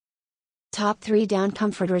Top 3 down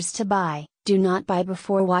comforters to buy. Do not buy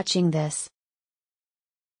before watching this.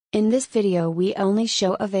 In this video we only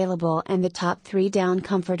show available and the top 3 down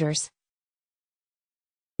comforters.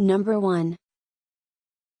 Number 1.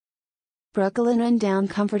 Brooklinen Down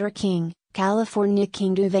Comforter King, California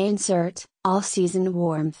King Duvet Insert, All Season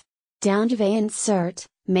Warmth. Down duvet insert,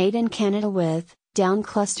 made in Canada with down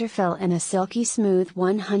cluster fill in a silky smooth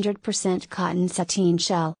 100% cotton sateen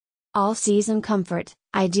shell. All season comfort,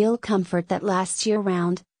 ideal comfort that lasts year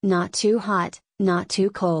round, not too hot, not too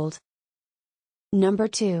cold. Number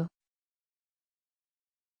 2.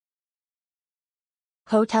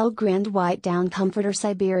 Hotel Grand White Down Comforter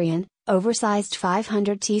Siberian, Oversized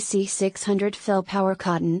 500 TC 600 Fill Power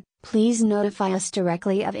Cotton. Please notify us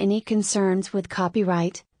directly of any concerns with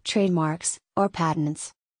copyright, trademarks, or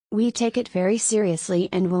patents. We take it very seriously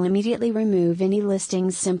and will immediately remove any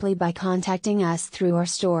listings simply by contacting us through our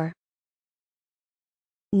store.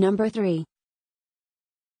 Number 3.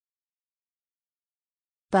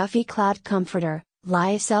 Buffy Cloud Comforter,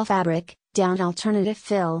 Lyocell Fabric, Down Alternative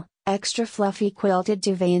Fill, Extra Fluffy Quilted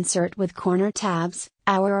Duvet Insert with Corner Tabs.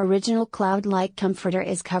 Our original cloud-like comforter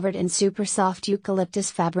is covered in super soft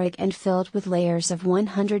eucalyptus fabric and filled with layers of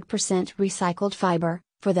 100% recycled fiber,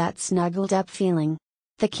 for that snuggled up feeling.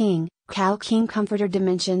 The King, Cal King comforter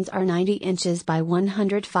dimensions are 90 inches by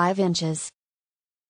 105 inches.